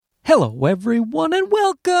Hello, everyone, and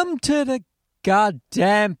welcome to the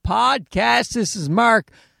goddamn podcast. This is Mark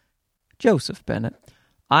Joseph Bennett.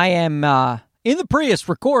 I am in the Prius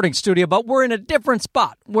recording studio, but we're in a different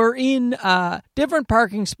spot. We're in a different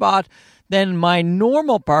parking spot than my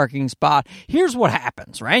normal parking spot. Here's what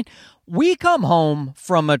happens, right? We come home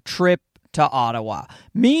from a trip to Ottawa.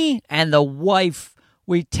 Me and the wife,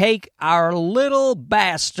 we take our little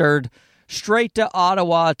bastard straight to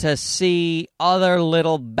Ottawa to see other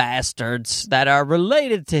little bastards that are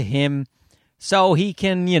related to him so he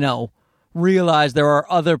can, realize there are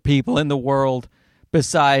other people in the world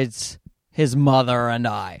besides his mother and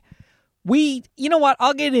I. You know what?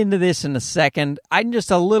 I'll get into this in a second. I'm just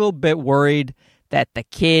a little bit worried that the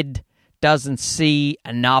kid doesn't see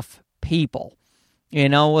enough people.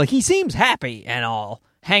 He seems happy and all,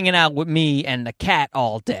 hanging out with me and the cat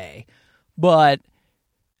all day. But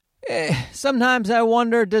sometimes I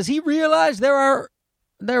wonder, does he realize there are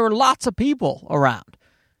lots of people around?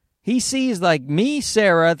 He sees like me,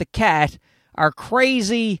 Sarah, the cat, our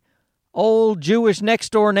crazy old Jewish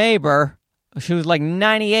next door neighbor. She was like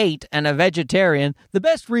 98 and a vegetarian. The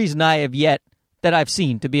best reason I've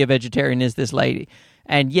seen to be a vegetarian is this lady.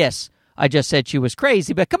 And yes, I just said she was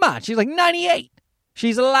crazy, but come on, she's like 98.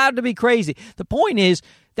 She's allowed to be crazy. The point is,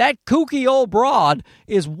 that kooky old broad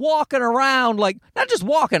is walking around, not just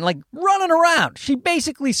walking, running around. She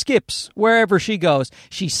basically skips wherever she goes.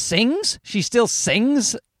 She sings. She still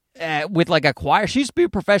sings with a choir. She used to be a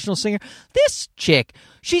professional singer. This chick,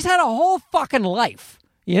 she's had a whole fucking life,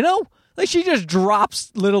 she just drops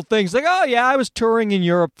little things like, oh yeah, I was touring in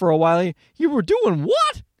Europe for a while. You were doing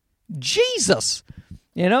what? Jesus.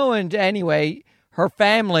 And anyway, her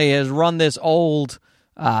family has run this old,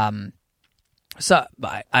 so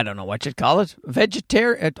I don't know what you'd call it,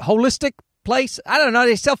 vegetarian, holistic place. I don't know.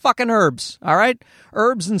 They sell fucking herbs, all right?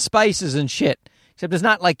 Herbs and spices and shit. Except it's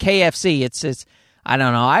not like KFC. It's I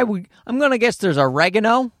don't know. I'm gonna guess there's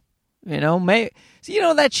oregano.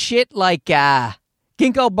 That shit like ginkgo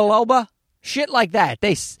biloba, shit like that.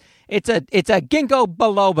 It's a ginkgo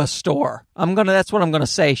biloba store. That's what I'm gonna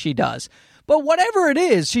say. She does. But whatever it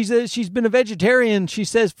is, she's been a vegetarian, she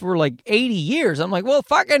says, for 80 years. I'm like, well,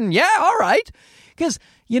 fucking, yeah, all right. Because,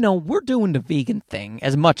 we're doing the vegan thing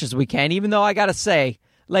as much as we can, even though I got to say,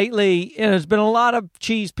 lately, there's been a lot of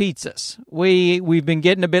cheese pizzas. We've been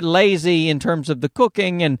getting a bit lazy in terms of the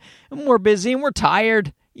cooking, and we're busy and we're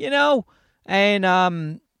tired,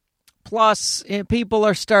 and plus, people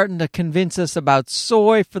are starting to convince us about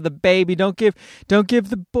soy for the baby. Don't give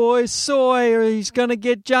the boy soy or he's going to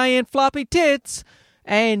get giant floppy tits.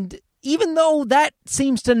 And even though that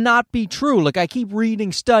seems to not be true, I keep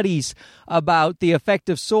reading studies about the effect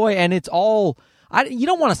of soy, and it's all, you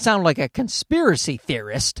don't want to sound like a conspiracy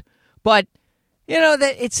theorist, but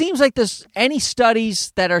that it seems like there's any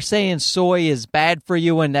studies that are saying soy is bad for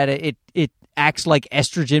you and that it acts like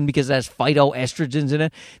estrogen because it has phytoestrogens in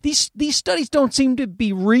it. These studies don't seem to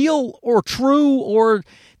be real or true, or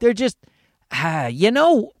they're just,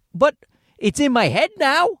 but it's in my head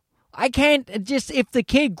now. I can't just, if the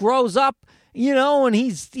kid grows up, and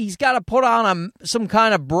he's got to put on some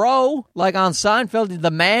kind of bro, like on Seinfeld,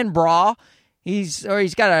 the man bra. He's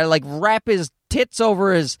got to wrap his tits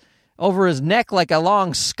over his neck like a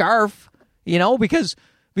long scarf,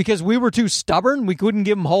 because we were too stubborn. We couldn't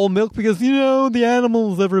give them whole milk because, the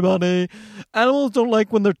animals, everybody. Animals don't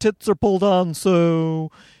like when their tits are pulled on, so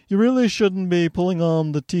you really shouldn't be pulling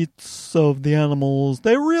on the teats of the animals.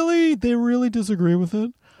 They really disagree with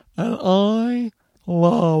it. And I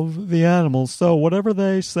love the animals, so whatever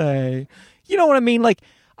they say. You know what I mean?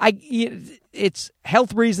 It's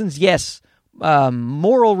health reasons, yes.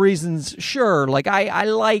 Moral reasons, sure.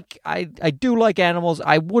 I do like animals.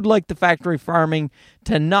 I would like the factory farming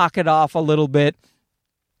to knock it off a little bit.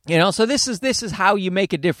 So this is how you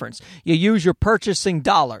make a difference. You use your purchasing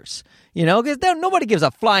dollars. Because nobody gives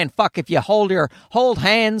a flying fuck if you hold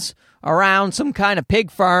hands around some kind of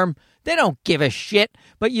pig farm. They don't give a shit.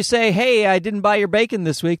 But you say, hey, I didn't buy your bacon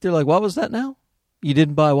this week. They're like, what was that now? You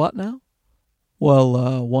didn't buy what now?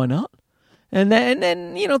 Well, why not? And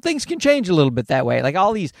then things can change a little bit that way.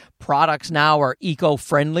 All these products now are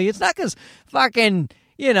eco-friendly. It's not because fucking,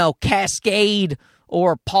 Cascade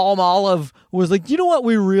or Palmolive was like, what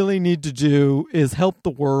we really need to do is help the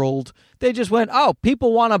world. They just went, oh,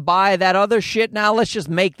 people want to buy that other shit now. Let's just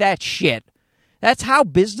make that shit. That's how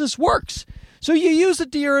business works. So you use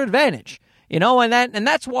it to your advantage. And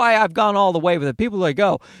that's why I've gone all the way with it. People are like,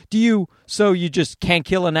 oh, so you just can't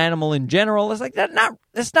kill an animal in general? It's like,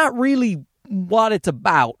 that's not really what it's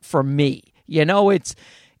about for me. It's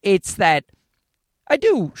that I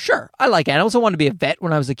do, sure. I like animals. I wanted to be a vet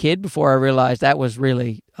when I was a kid before I realized that was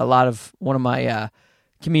really a lot of one of my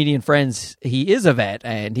comedian friends. He is a vet,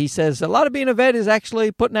 and he says a lot of being a vet is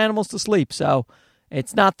actually putting animals to sleep. So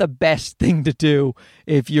it's not the best thing to do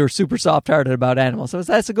if you're super soft-hearted about animals. So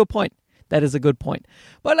that's a good point. That is a good point.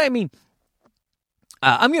 But I mean,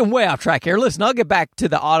 I'm getting way off track here. Listen, I'll get back to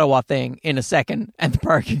the Ottawa thing in a second and the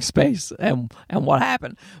parking space and what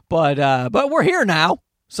happened. But we're here now.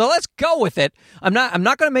 So let's go with it. I'm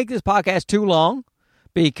not going to make this podcast too long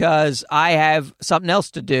because I have something else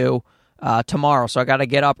to do tomorrow. So I got to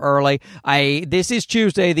get up early. This is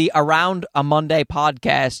Tuesday. The Around a Monday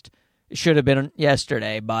podcast should have been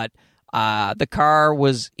yesterday, but the car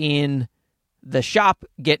was in the shop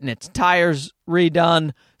getting its tires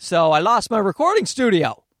redone. So I lost my recording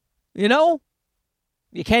studio. You know,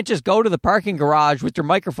 you can't just go to the parking garage with your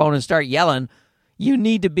microphone and start yelling. You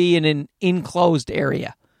need to be in an enclosed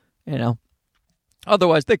area. You know,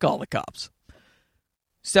 otherwise they call the cops.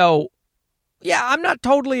 So, yeah, I'm not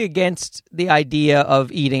totally against the idea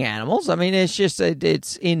of eating animals. I mean, it's just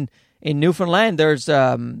it's in Newfoundland. There's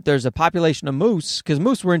a population of moose because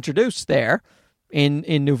moose were introduced there in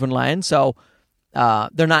Newfoundland. So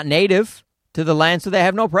they're not native to the land, so they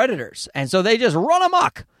have no predators, and so they just run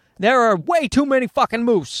amok. There are way too many fucking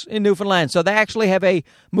moose in Newfoundland, so they actually have a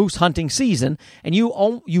moose hunting season, and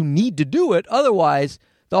you need to do it, otherwise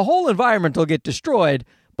the whole environment will get destroyed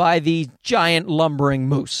by the giant lumbering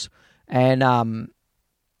moose. And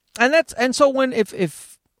so when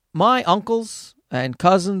if my uncles and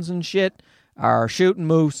cousins and shit are shooting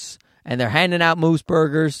moose and they're handing out moose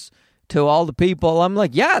burgers to all the people, I'm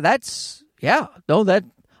like, I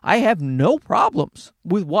have no problems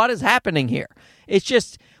with what is happening here. It's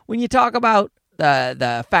just when you talk about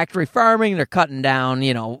the factory farming, they're cutting down,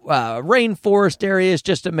 rainforest areas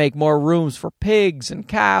just to make more rooms for pigs and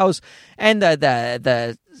cows, and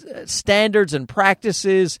the standards and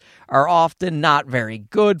practices are often not very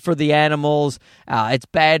good for the animals. It's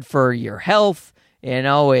bad for your health.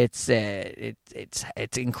 It's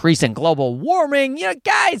increasing global warming.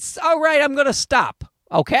 Guys, all right, I'm gonna stop.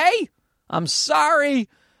 Okay, I'm sorry.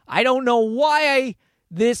 I don't know why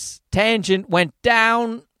this tangent went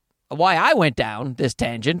down. Why I went down this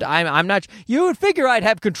tangent. I'm not. You would figure I'd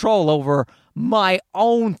have control over my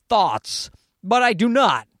own thoughts, but I do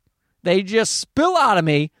not. They just spill out of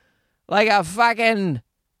me like a fucking,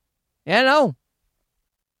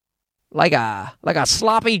 like a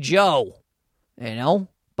sloppy Joe,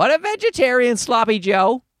 but a vegetarian sloppy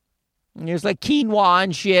Joe. And there's like quinoa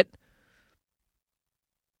and shit.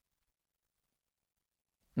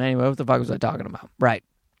 Anyway, what the fuck was I talking about? Right.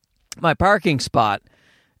 My parking spot.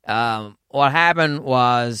 What happened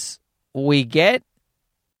was this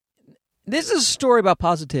is a story about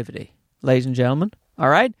positivity, ladies and gentlemen. All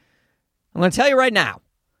right. I'm going to tell you right now.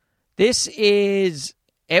 This is,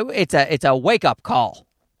 it's a wake up call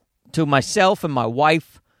to myself and my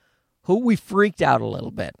wife, who we freaked out a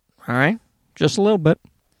little bit. All right. Just a little bit.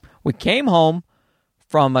 We came home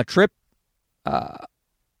from a trip,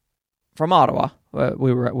 from Ottawa.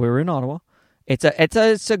 We were in Ottawa. It's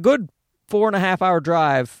a good 4.5 hour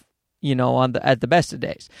drive, at the best of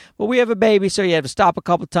days. But we have a baby, so you have to stop a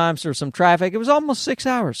couple times for some traffic. It was almost 6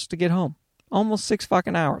 hours to get home. Almost 6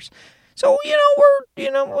 fucking hours. So,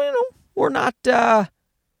 we're not that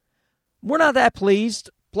pleased.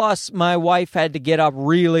 Plus, my wife had to get up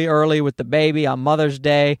really early with the baby on Mother's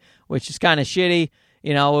Day, which is kind of shitty.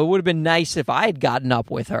 It would have been nice if I had gotten up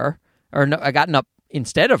with her, or I gotten up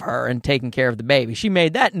instead of her and taken care of the baby. She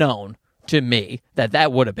made that known to me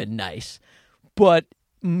that would have been nice. But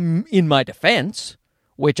in my defense,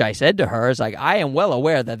 which I said to her, is like, I am well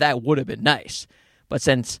aware that would have been nice. But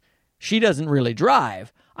since she doesn't really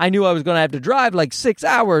drive, I knew I was going to have to drive like 6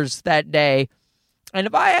 hours that day. And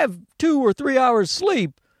if I have 2 or 3 hours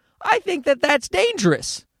sleep, I think that's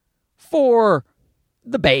dangerous for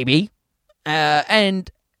the baby and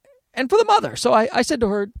for the mother. So I said to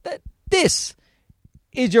her that this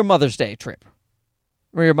is your Mother's Day trip.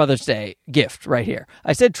 Or your Mother's Day gift right here.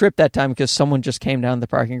 I said trip that time because someone just came down the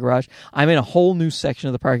parking garage. I'm in a whole new section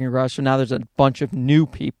of the parking garage, so now there's a bunch of new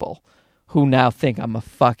people who now think I'm a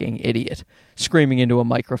fucking idiot screaming into a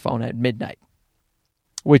microphone at midnight,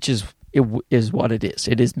 which is what it is.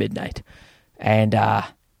 It is midnight. And,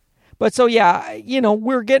 but so yeah,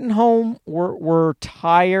 we're getting home. We're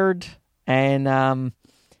tired, and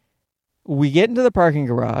we get into the parking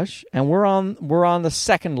garage, and we're on the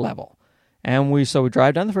second level. And we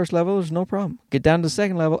drive down the first level, there's no problem. Get down to the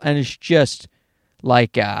second level, and it's just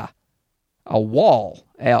like a wall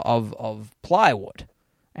of plywood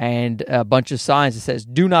and a bunch of signs that says,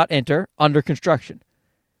 "Do not enter, under construction."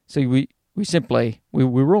 So we we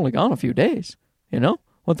were only gone a few days.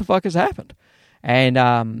 What the fuck has happened?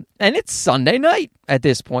 And it's Sunday night at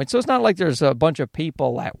this point, so it's not like there's a bunch of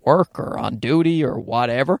people at work or on duty or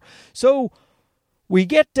whatever. So we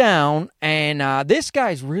get down, and this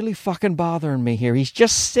guy's really fucking bothering me here. He's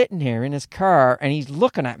just sitting here in his car, and he's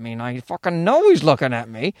looking at me, and I fucking know he's looking at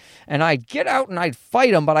me. And I'd get out and I'd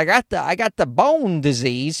fight him, but I got the bone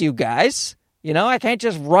disease, you guys. I can't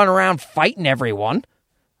just run around fighting everyone.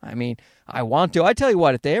 I mean, I want to. I tell you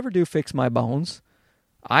what, if they ever do fix my bones,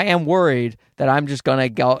 I am worried that I'm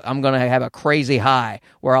going to have a crazy high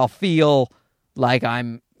where I'll feel like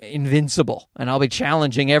I'm invincible and I'll be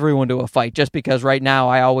challenging everyone to a fight just because right now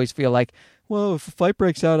I always feel like, well, if a fight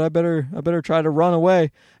breaks out, I better try to run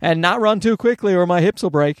away and not run too quickly or my hips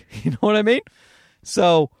will break. You know what I mean?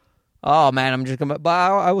 So, oh man, I'm just going to, but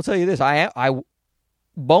I will tell you this. I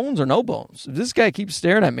bones or no bones, if this guy keeps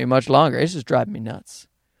staring at me much longer, it's just driving me nuts.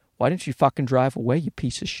 Why didn't you fucking drive away, you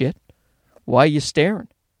piece of shit? Why are you staring?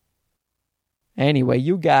 Anyway,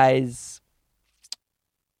 you guys,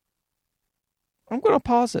 I'm going to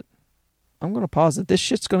pause it. This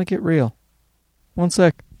shit's going to get real. One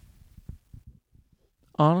sec.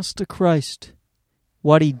 Honest to Christ.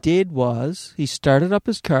 What he did was, he started up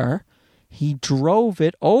his car, he drove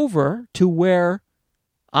it over to where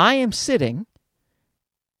I am sitting,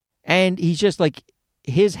 and he's just like,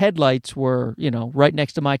 his headlights were, right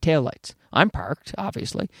next to my taillights. I'm parked,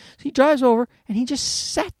 obviously. So he drives over, and he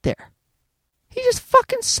just sat there. He just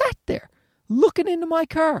fucking sat there, looking into my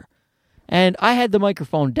car. And I had the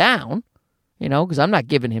microphone down, because I'm not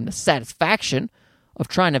giving him the satisfaction of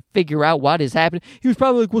trying to figure out what is happening. He was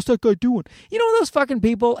probably like, what's that guy doing? Those fucking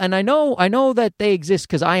people, and I know that they exist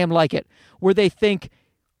because I am like it, where they think,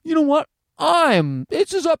 you know what?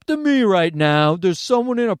 It's just up to me right now. There's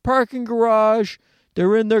someone in a parking garage.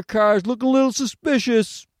 They're in their cars, looking a little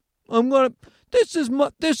suspicious. I'm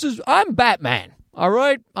Batman, all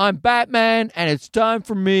right? I'm Batman, and it's time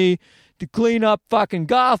for me to clean up fucking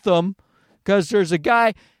Gotham because there's a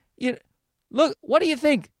guy. Look, what do you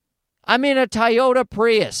think? I'm in a Toyota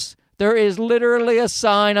Prius. There is literally a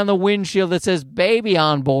sign on the windshield that says baby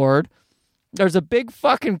on board. There's a big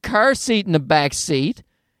fucking car seat in the back seat.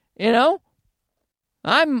 I'm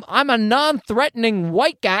a non-threatening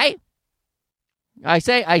white guy. I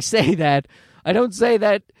say that. I don't say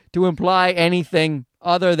that to imply anything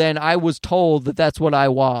other than I was told that that's what I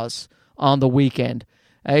was on the weekend.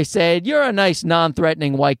 I said, you're a nice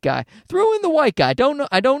non-threatening white guy. Threw in the white guy.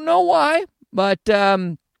 I don't know why, but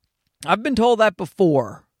I've been told that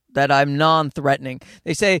before, that I'm non-threatening.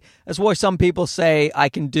 They say, that's why some people say I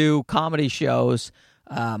can do comedy shows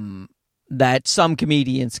that some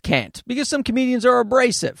comedians can't, because some comedians are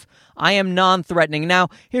abrasive. I am non-threatening. Now,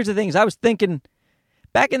 here's the thing, is I was thinking,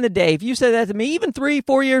 back in the day, if you said that to me even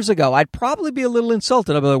 3-4 years ago, I'd probably be a little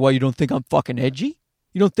insulted. I'd be like, well, you don't think I'm fucking edgy?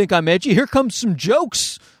 You don't think I'm edgy? Here comes some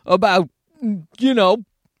jokes about,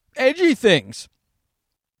 edgy things.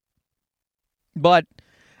 But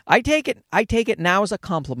I take it now as a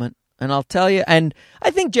compliment, and I'll tell you, and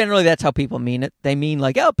I think generally that's how people mean it. They mean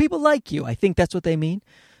like, oh, people like you. I think that's what they mean.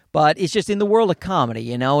 But it's just in the world of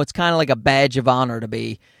comedy, it's kind of like a badge of honor to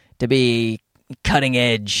be cutting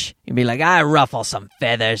edge. You'd be like, I ruffle some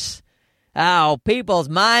feathers. Oh, people's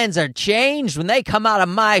minds are changed when they come out of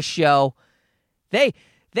my show. They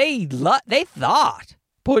thought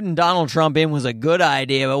putting Donald Trump in was a good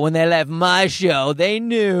idea, but when they left my show, they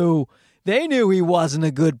knew he wasn't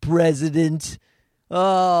a good president.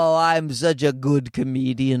 Oh, I'm such a good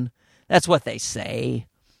comedian. That's what they say.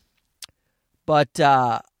 But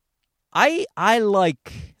I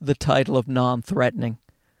like the title of non-threatening.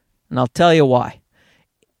 And I'll tell you why.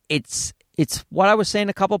 It's what I was saying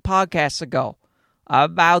a couple podcasts ago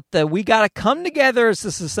about we got to come together as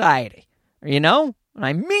a society, and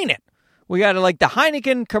I mean it. We got to, like the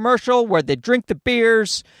Heineken commercial where they drink the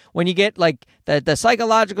beers, when you get like the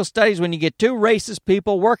psychological studies, when you get two racist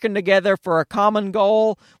people working together for a common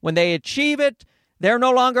goal, when they achieve it, they're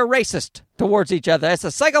no longer racist towards each other. That's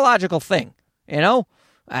a psychological thing, And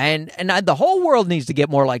the whole world needs to get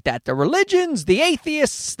more like that. The religions, the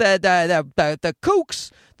atheists, the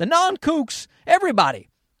kooks, the non-kooks, everybody.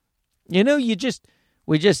 And you know who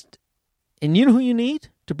you need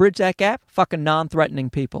to bridge that gap? Fucking non-threatening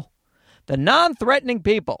people. The non-threatening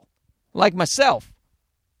people, like myself.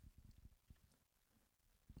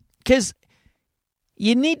 Because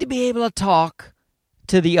you need to be able to talk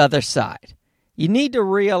to the other side. You need to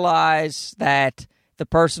realize that the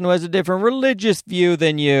person who has a different religious view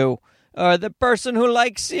than you, or the person who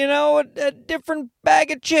likes, a different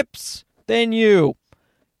bag of chips than you,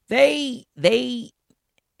 they may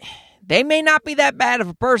not be that bad of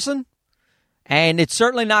a person, And it's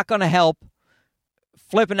certainly not going to help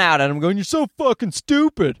flipping out at them, going, "You're so fucking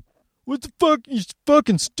stupid. What the fuck? You're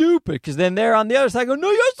fucking stupid." Because then they're on the other side going,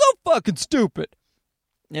 "No, you're so fucking stupid."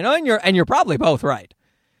 You know, and you're probably both right.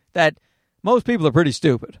 That most people are pretty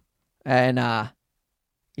stupid. And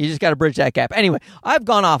you just got to bridge that gap. Anyway, I've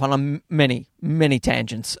gone off on many, many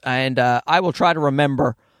tangents. And I will try to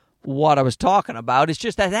remember what I was talking about. It's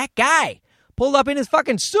just that guy pulled up in his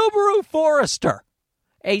fucking Subaru Forester.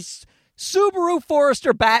 A Subaru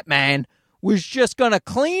Forester Batman was just going to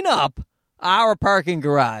clean up our parking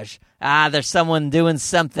garage. There's someone doing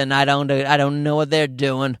something. I don't know what they're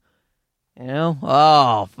doing. You know?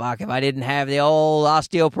 Oh, fuck, if I didn't have the old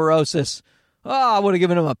osteoporosis, I would have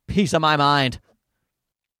given him a piece of my mind.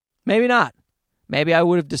 Maybe not. Maybe I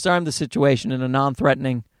would have disarmed the situation in a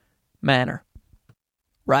non-threatening manner.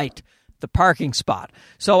 Right. The parking spot.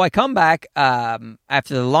 So I come back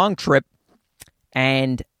after the long trip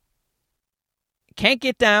and can't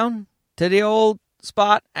get down to the old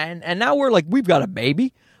spot. And now we're like, we've got a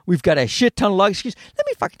baby. We've got a shit ton of luggage. Let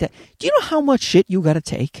me fucking tell you. Do you know how much shit you got to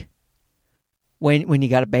take when you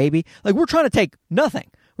got a baby? Like, we're trying to take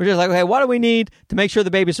nothing. We're just like, okay, what do we need to make sure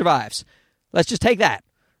the baby survives? Let's just take that.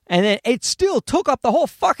 And then it still took up the whole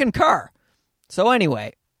fucking car. So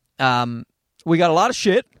anyway, we got a lot of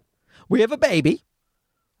shit. We have a baby.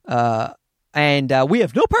 And we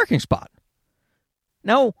have no parking spot.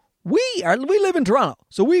 Now, we live in Toronto,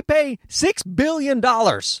 so we pay $6 billion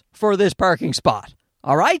for this parking spot.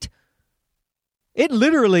 All right? It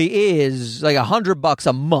literally is like $100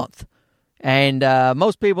 a month. And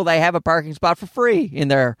most people, they have a parking spot for free in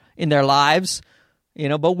their lives. You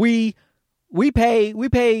know, but we pay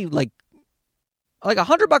like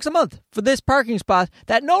 $100 a month for this parking spot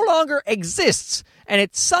that no longer exists. And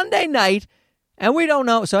it's Sunday night, and we don't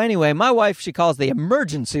know. So anyway, my wife, she calls the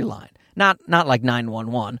emergency line. Not like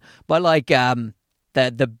 911, but like our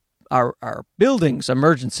building's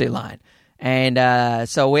emergency line. And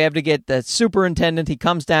so we have to get the superintendent. He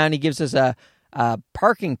comes down. He gives us a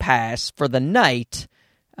parking pass for the night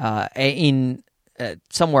in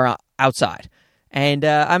somewhere outside. And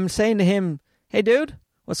I'm saying to him, "Hey, dude,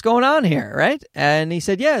 what's going on here?" Right? And he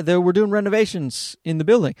said, "Yeah, we're doing renovations in the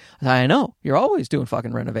building." I said, "I know. You're always doing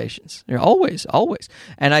fucking renovations. You're always.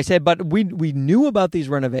 And I said, "But we knew about these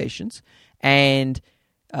renovations, and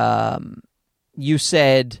you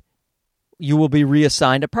said you will be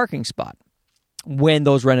reassigned a parking spot when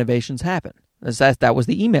those renovations happen." That was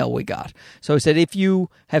the email we got. So he said, "If you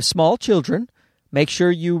have small children, make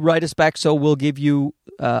sure you write us back so we'll give you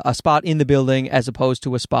a spot in the building as opposed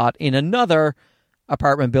to a spot in another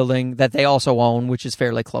apartment building that they also own, which is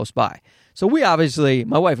fairly close by." So we obviously,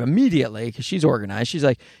 my wife immediately, because she's organized, she's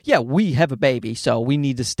like, "Yeah, we have a baby, so we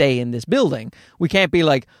need to stay in this building. We can't be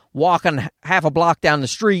like walking half a block down the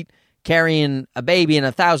street carrying a baby and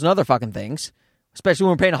 1,000 other fucking things, especially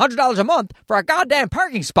when we're paying $100 a month for a goddamn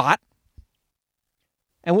parking spot."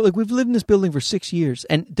 And we've lived in this building for 6 years,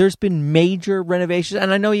 and there's been major renovations.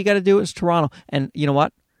 And I know you got to do it. It's Toronto. And you know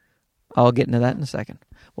what? I'll get into that in a second.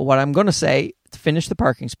 But what I'm going to say to finish the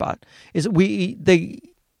parking spot is we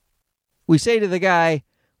say to the guy,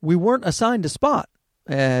 we weren't assigned a spot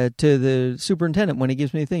to the superintendent when he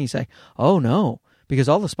gives me the thing. He's like, "Oh, no, because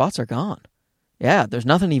all the spots are gone. Yeah, there's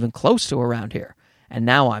nothing even close to around here." And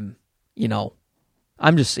now I'm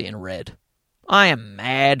just seeing red. I am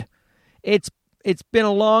mad. It's been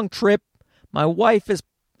a long trip. My wife is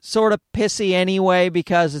sort of pissy anyway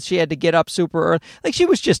because she had to get up super early. Like, she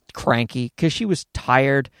was just cranky because she was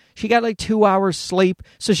tired. She got like 2 hours sleep,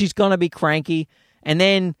 so she's going to be cranky. And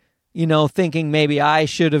then, thinking maybe I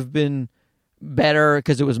should have been better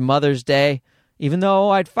because it was Mother's Day, even though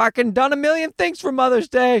I'd fucking done a million things for Mother's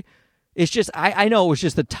Day. It's just, I know it was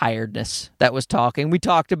just the tiredness that was talking. We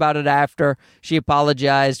talked about it after. She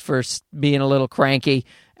apologized for being a little cranky.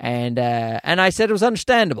 And I said it was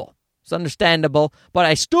understandable. It's understandable, but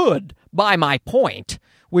I stood by my point,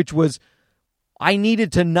 which was I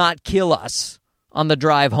needed to not kill us on the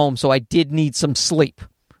drive home, so I did need some sleep.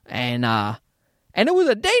 And it was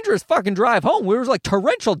a dangerous fucking drive home. It was like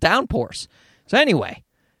torrential downpours. So anyway,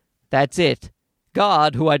 that's it.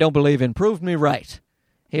 God, who I don't believe in, proved me right.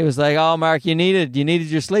 He was like, "Oh, Mark, you needed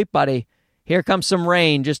your sleep, buddy. Here comes some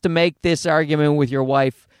rain just to make this argument with your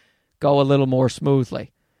wife go a little more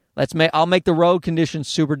smoothly. I'll make the road conditions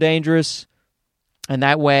super dangerous, and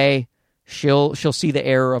that way she'll see the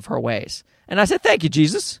error of her ways." And I said, "Thank you,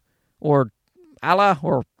 Jesus," or Allah,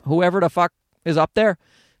 or whoever the fuck is up there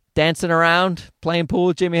dancing around, playing pool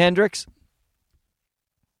with Jimi Hendrix.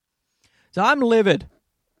 So I'm livid.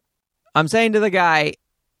 I'm saying to the guy,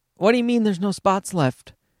 "What do you mean there's no spots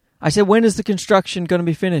left?" I said, "When is the construction going to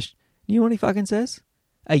be finished?" You know what he fucking says?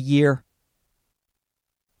 A year.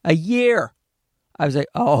 A year. I was like,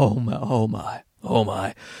 oh my.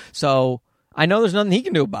 So I know there's nothing he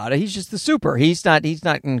can do about it. He's just the super. He's not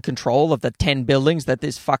in control of the 10 buildings that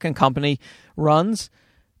this fucking company runs.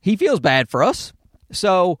 He feels bad for us.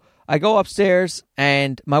 So I go upstairs,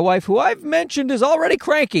 and my wife, who I've mentioned is already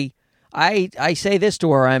cranky, I say this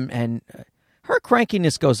to her, and her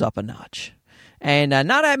crankiness goes up a notch. And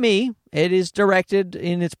not at me. It is directed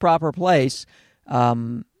in its proper place.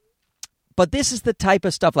 But this is the type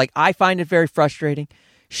of stuff, like, I find it very frustrating.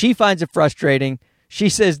 She finds it frustrating. She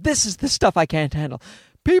says, this is the stuff I can't handle.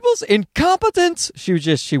 People's incompetence. She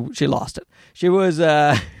lost it. She was,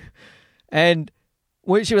 and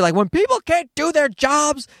when she was like, when people can't do their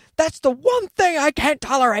jobs, that's the one thing I can't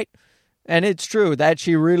tolerate. And it's true that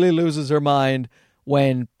she really loses her mind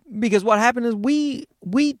because what happened is we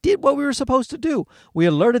did what we were supposed to do. We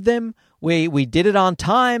alerted them. We did it on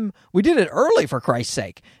time. We did it early, for Christ's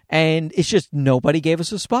sake. And it's just nobody gave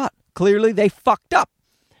us a spot. Clearly, they fucked up.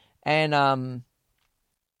 And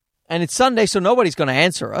it's Sunday, so nobody's going to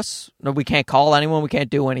answer us. No, we can't call anyone. We can't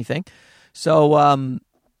do anything. So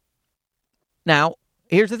now,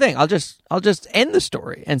 here's the thing. I'll just end the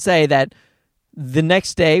story and say that the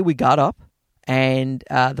next day we got up, and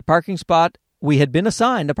the parking spot, we had been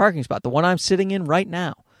assigned a parking spot, the one I'm sitting in right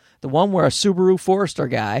now, the one where a Subaru Forester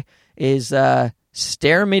guy is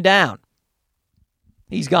staring me down.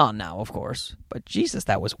 He's gone now, of course, but Jesus,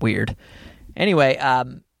 that was weird. Anyway,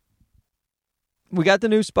 we got the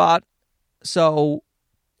new spot, so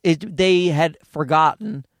they had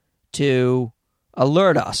forgotten to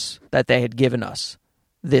alert us that they had given us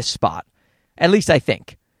this spot. At least I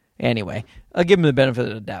think. Anyway, I'll give them the benefit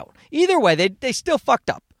of the doubt. Either way, they still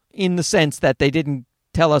fucked up in the sense that they didn't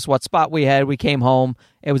tell us what spot we had. We came home.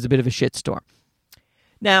 It was a bit of a shitstorm.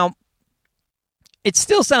 Now, it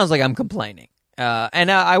still sounds like I'm complaining.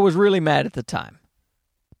 And I was really mad at the time.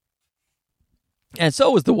 And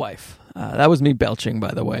so was the wife. That was me belching,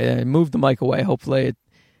 by the way. I moved the mic away. Hopefully it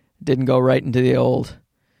didn't go right into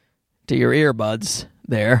to your earbuds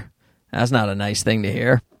there. That's not a nice thing to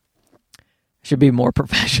hear. Should be more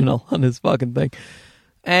professional on this fucking thing.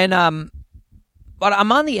 And, but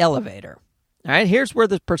I'm on the elevator. All right, here's where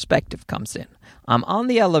the perspective comes in. I'm on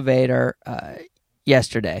the elevator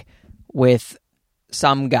yesterday with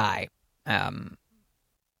some guy.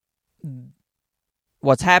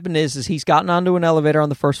 What's happened is he's gotten onto an elevator on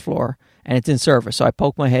the first floor, and it's in service. So I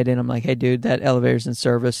poke my head in. I'm like, hey, dude, that elevator's in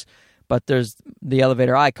service, but there's the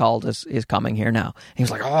elevator I called is coming here now. And he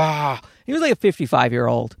was like, oh. He was like a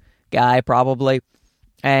 55-year-old guy, probably.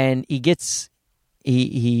 And he gets,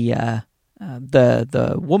 the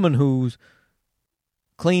woman who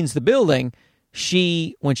cleans the building,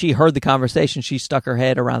 when she heard the conversation, she stuck her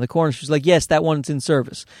head around the corner. She was like, yes, that one's in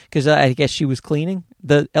service. Because I guess she was cleaning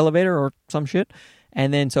the elevator or some shit.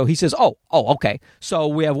 And then so he says, oh, okay. So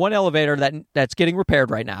we have one elevator that's getting repaired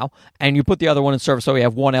right now, and you put the other one in service, so we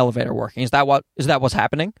have one elevator working. Is that what's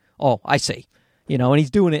happening? Oh, I see. And he's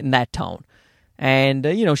doing it in that tone. And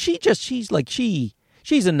she's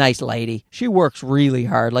a nice lady. She works really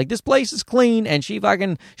hard. Like, this place is clean, and she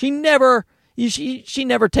never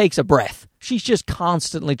takes a breath. She's just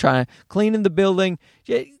constantly trying to clean in the building.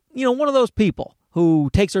 One of those people who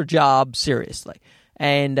takes her job seriously,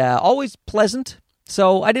 and always pleasant.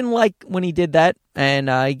 So I didn't like when he did that, and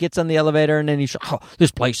he gets on the elevator, and then he's like, oh, this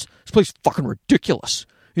place is fucking ridiculous.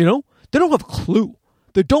 They don't have a clue.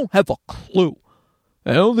 They don't have a clue.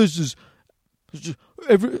 There's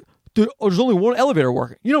only one elevator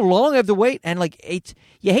working. You know how long I have to wait? And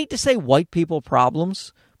you hate to say white people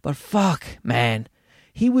problems, but fuck, man.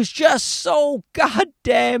 He was just so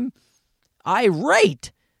goddamn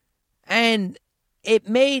irate. And it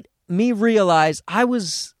made me realize I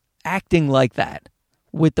was acting like that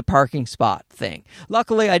with the parking spot thing.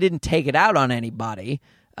 Luckily, I didn't take it out on anybody.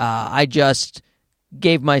 I just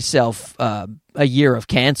gave myself a year of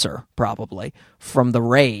cancer, probably, from the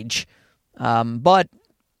rage. But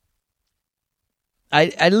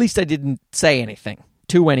at least I didn't say anything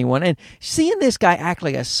to anyone. And seeing this guy act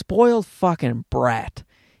like a spoiled fucking brat,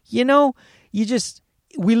 we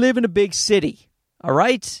live in a big city, all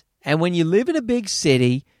right? And when you live in a big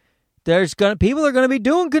city, people are going to be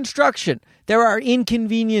doing construction. There are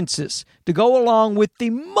inconveniences to go along with the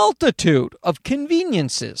multitude of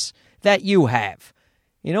conveniences that you have.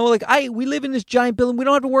 We live in this giant building. We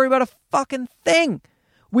don't have to worry about a fucking thing.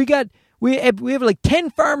 We have like 10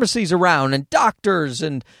 pharmacies around, and doctors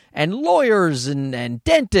and lawyers and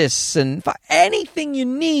dentists, and anything you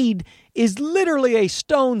need is literally a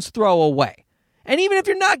stone's throw away. And even if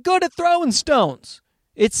you're not good at throwing stones,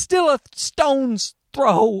 it's still a stone's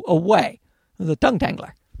throw away. It was a tongue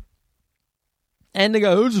tangler. And they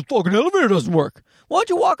go, oh, this fucking elevator doesn't work. Why don't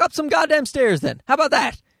you walk up some goddamn stairs then? How about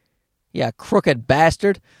that? Yeah, crooked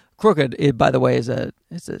bastard. Crooked, by the way, is I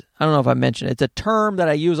don't know if I mentioned it. It's a term that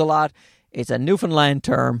I use a lot. It's a Newfoundland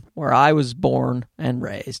term where I was born and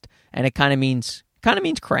raised. And it kind of means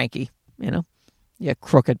cranky, you know? Yeah,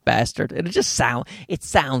 crooked bastard. It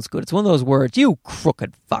sounds good. It's one of those words. You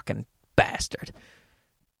crooked fucking bastard.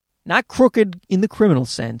 Not crooked in the criminal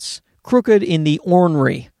sense. Crooked in the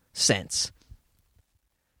ornery sense.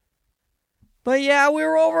 But yeah, we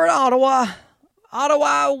were over at Ottawa.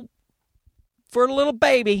 Ottawa for a little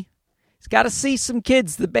baby. He's got to see some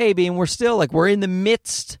kids, the baby, and we're in the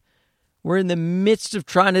midst of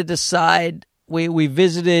trying to decide. We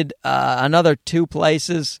visited another 2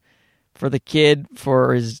 places for the kid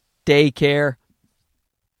for his daycare.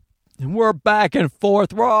 And we're back and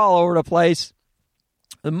forth. We're all over the place.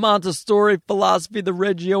 The Montessori philosophy, the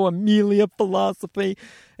Reggio Emilia philosophy,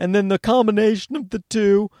 and then the combination of the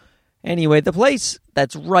two. Anyway, the place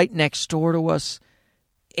that's right next door to us,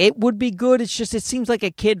 it would be good. It's just, it seems like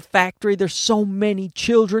a kid factory. There's so many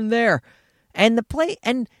children there. And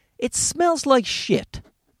it smells like shit.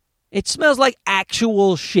 It smells like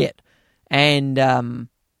actual shit. And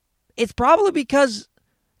it's probably because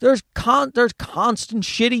there's constant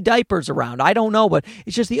shitty diapers around. I don't know, but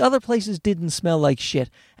it's just the other places didn't smell like shit.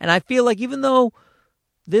 And I feel like even though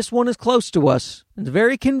this one is close to us, it's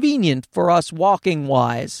very convenient for us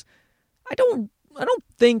walking-wise, I don't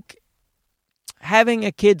think having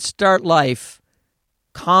a kid start life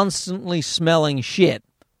constantly smelling shit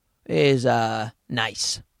is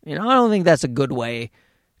nice. You know, I don't think that's a good way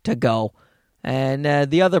to go. And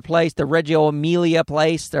the other place, the Reggio Emilia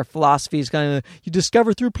place, their philosophy is kind of, you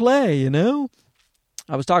discover through play, you know?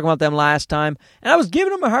 I was talking about them last time, and I was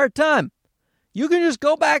giving them a hard time. You can just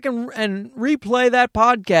go back and replay that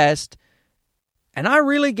podcast, and I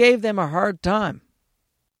really gave them a hard time.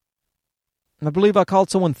 I believe I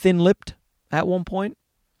called someone thin-lipped at one point,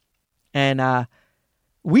 and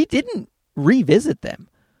we didn't revisit them.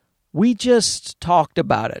 We just talked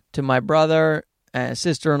about it to my brother and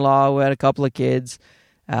sister-in-law who had a couple of kids.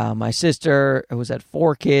 My sister who had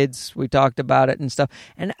 4 kids. We talked about it and stuff.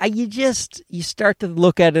 And you start to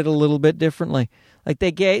look at it a little bit differently. Like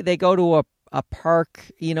they go to a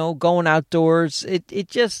park, you know, going outdoors. It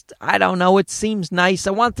just, I don't know, it seems nice.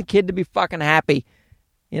 I want the kid to be fucking happy,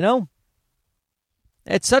 you know?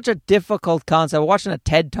 It's such a difficult concept. I'm watching a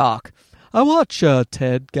TED Talk. I watch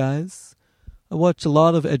TED, guys. I watch a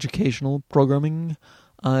lot of educational programming.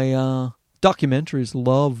 Documentaries. I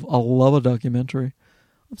love a documentary.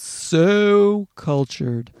 I'm so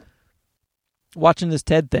cultured. Watching this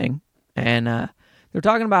TED thing, and they're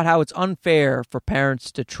talking about how it's unfair for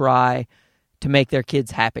parents to try to make their kids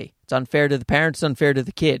happy. It's unfair to the parents, it's unfair to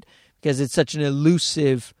the kid, because it's such an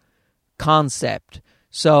elusive concept.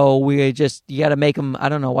 So you got to make them, I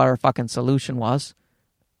don't know what our fucking solution was.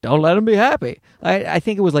 Don't let them be happy. I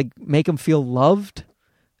think it was like make them feel loved,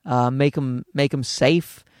 make them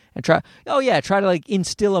safe, and try to like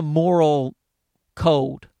instill a moral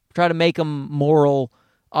code. Try to make them moral,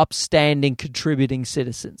 upstanding, contributing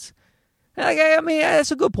citizens. I mean,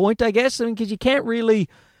 that's a good point, I guess. I mean, because you can't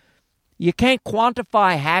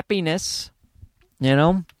quantify happiness, you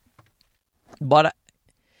know. But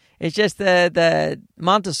it's just the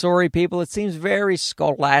Montessori people. It seems very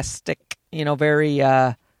scholastic, you know, very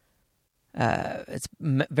it's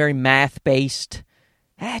very math based.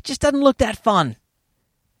 It just doesn't look that fun.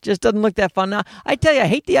 Now, I tell you, I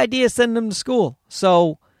hate the idea of sending them to school.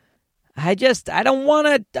 So I don't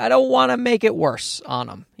want to make it worse on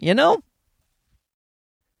them, you know?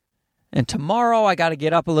 And tomorrow I got to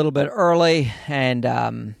get up a little bit early, and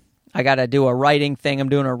I got to do a writing thing. I'm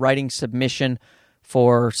doing a writing submission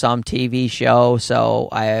for some TV show. So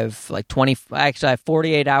I have I have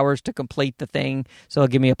 48 hours to complete the thing. So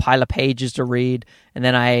it'll give me a pile of pages to read, and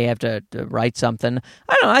then I have to write something.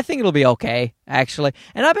 I don't know. I think it'll be okay, actually.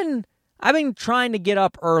 And I've been trying to get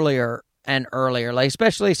up earlier and earlier, like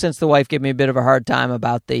especially since the wife gave me a bit of a hard time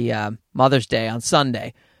about the Mother's Day on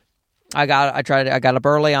Sunday. I got up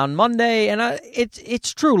early on Monday, and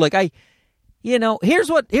it's true. Like here's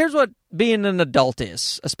what being an adult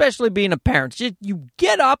is, especially being a parent. You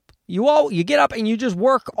get up, you get up and you just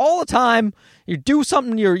work all the time. You do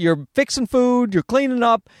something. You're fixing food. You're cleaning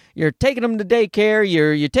up. You're taking them to daycare.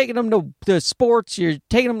 You're taking them to sports. You're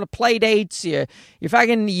taking them to play dates. You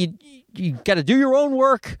got to do your own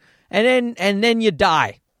work, and then you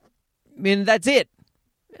die. I mean, that's it.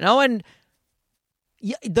 You know, and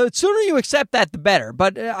the sooner you accept that, the better.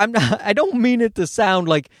 But I don't mean it to sound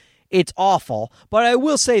like it's awful. But I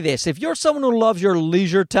will say this. If you're someone who loves your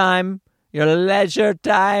leisure time, then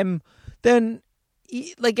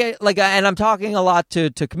and I'm talking a lot to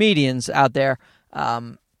comedians out there,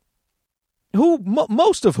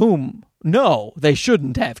 most of whom know they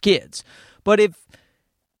shouldn't have kids. But if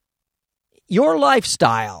your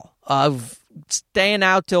lifestyle of staying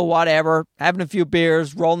out till whatever, having a few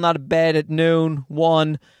beers, rolling out of bed at noon,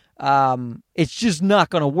 1, it's just not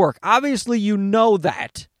going to work. Obviously, you know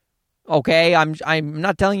that. Okay, I'm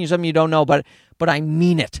not telling you something you don't know, but I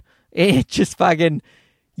mean it. It just fucking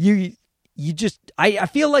you just I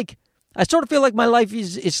sort of feel like my life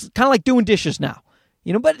is kind of like doing dishes now,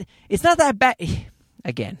 but it's not that bad.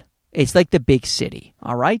 Again, it's like the big city.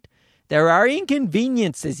 All right, there are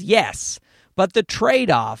inconveniences, yes, but the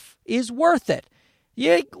trade-off is worth it.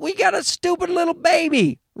 We got a stupid little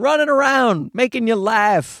baby running around, making you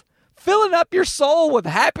laugh, filling up your soul with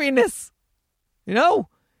happiness.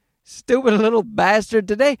 Stupid little bastard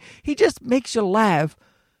today. He just makes you laugh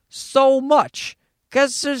so much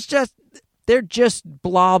because they're just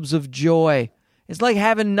blobs of joy. It's like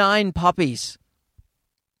having 9 puppies.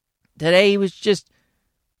 Today he was just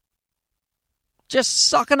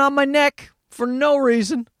sucking on my neck for no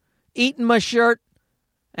reason, eating my shirt,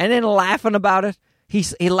 and then laughing about it.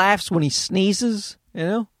 He laughs when he sneezes,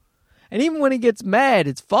 and even when he gets mad,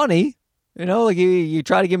 it's funny. Like you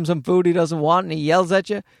try to give him some food he doesn't want, and he yells at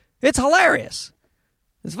you. It's hilarious.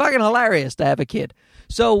 It's fucking hilarious to have a kid.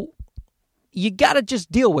 So you got to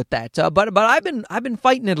just deal with that. But I've been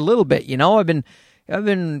fighting it a little bit. I've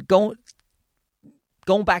been going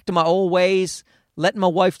back to my old ways, letting my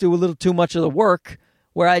wife do a little too much of the work,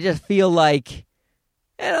 where I just feel like,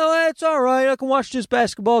 it's all right. I can watch this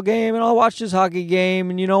basketball game and I'll watch this hockey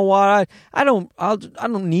game. And you know what? I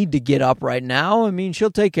don't need to get up right now. I mean,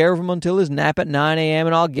 she'll take care of him until his nap at 9 a.m.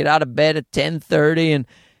 and I'll get out of bed at 10:30. And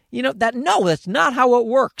that's not how it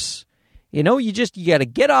works. You got to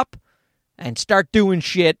get up and start doing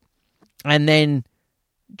shit. And then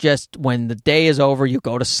just when the day is over, you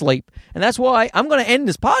go to sleep. And that's why I'm going to end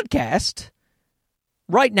this podcast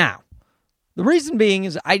right now. The reason being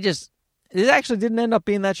is it actually didn't end up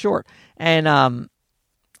being that short. And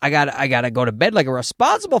I gotta go to bed like a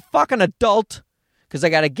responsible fucking adult because I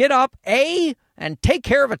gotta get up, and take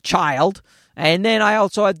care of a child. And then I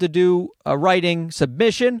also had to do a writing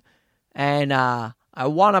submission. And I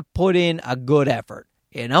want to put in a good effort,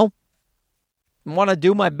 I want to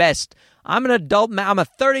do my best. I'm an adult man. I'm a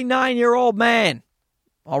 39-year-old man.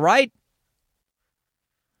 All right?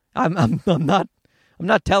 I'm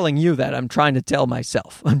not telling you that. I'm trying to tell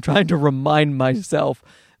myself. I'm trying to remind myself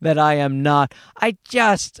that I am not. I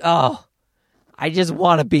just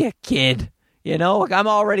want to be a kid. Like I'm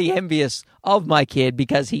already envious of my kid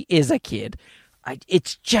because he is a kid.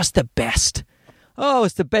 It's just the best. Oh,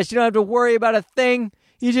 it's the best. You don't have to worry about a thing.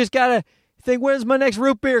 You just got to think, when's my next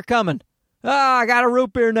root beer coming? I got a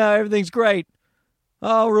root beer now. Everything's great.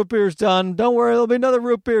 Oh, root beer's done. Don't worry. There'll be another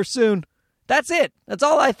root beer soon. That's it. That's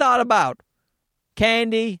all I thought about.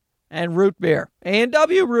 Candy and root beer.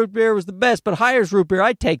 A&W root beer was the best, but Hires root beer,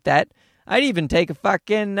 I'd take that. I'd even take a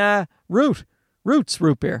fucking Roots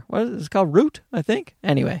root beer. What is it called? Root, I think?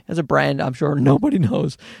 Anyway, as a brand, I'm sure nobody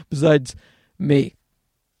knows besides me.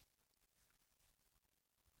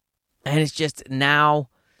 And it's just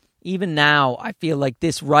even now, I feel like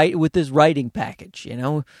with this writing package,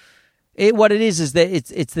 what it is that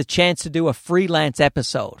it's the chance to do a freelance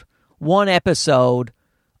episode. One episode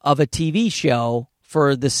of a TV show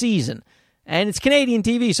for the season. And it's Canadian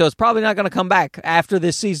TV, so it's probably not going to come back after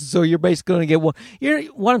this season. So you're basically going to get one.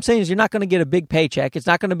 What I'm saying is you're not going to get a big paycheck. It's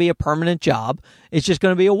not going to be a permanent job. It's just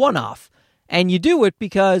going to be a one-off. And you do it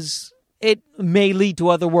because it may lead to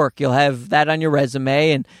other work. You'll have that on your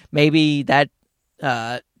resume, and maybe that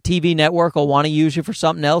TV network will want to use you for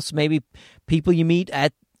something else. Maybe people you meet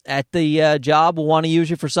at the job will want to use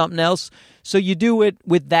you for something else. So you do it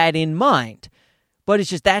with that in mind. But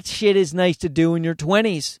it's just that shit is nice to do in your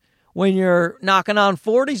 20s when you're knocking on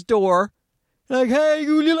 40's door. Like, hey,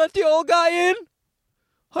 will you let the old guy in?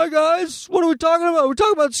 Hi, guys. What are we talking about? We're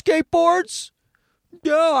talking about skateboards?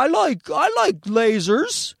 Yeah, I like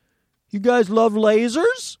lasers. You guys love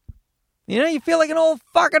lasers? You feel like an old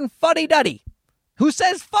fucking fuddy-duddy. Who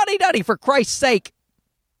says fuddy-duddy, for Christ's sake?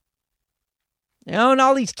 And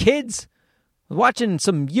all these kids watching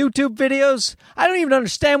some YouTube videos. I don't even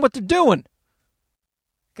understand what they're doing.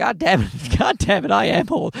 God damn it, I am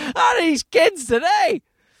old. How are these kids today?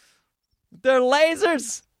 They're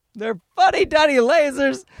lasers. They're fuddy-duddy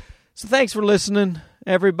lasers. So thanks for listening,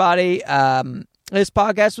 everybody. This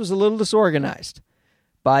podcast was a little disorganized.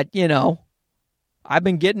 But, I've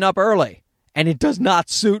been getting up early. and it does not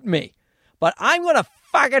suit me. But I'm going to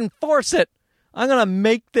fucking force it. I'm going to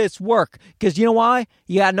make this work. Because you know why?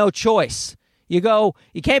 You got no choice. You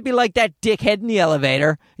can't be like that dickhead in the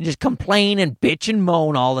elevator and just complain and bitch and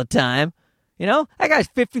moan all the time. You know, that guy's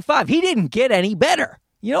 55. He didn't get any better.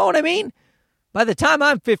 You know what I mean? By the time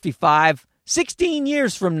I'm 55, 16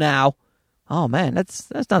 years from now, oh man, that's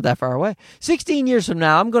not that far away. 16 years from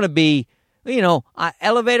now, I'm going to be,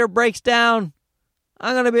 elevator breaks down.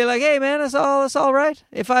 I'm going to be like, hey man, that's all right.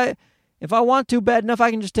 If I want to bad enough,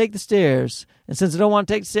 I can just take the stairs. And since I don't want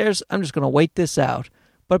to take the stairs, I'm just going to wait this out.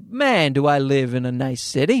 But man, do I live in a nice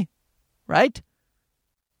city, right?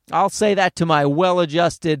 I'll say that to my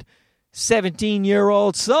well-adjusted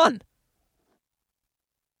 17-year-old son.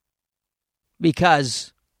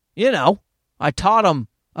 Because, I taught him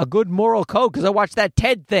a good moral code because I watched that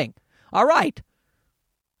TED thing. All right.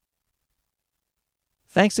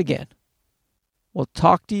 Thanks again. We'll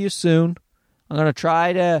talk to you soon. I'm going to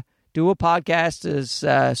try to do a podcast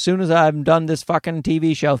as soon as I've done this fucking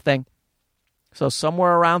TV show thing. So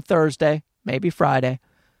somewhere around Thursday, maybe Friday.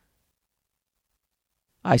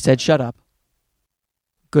 I said shut up.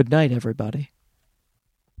 Good night, everybody.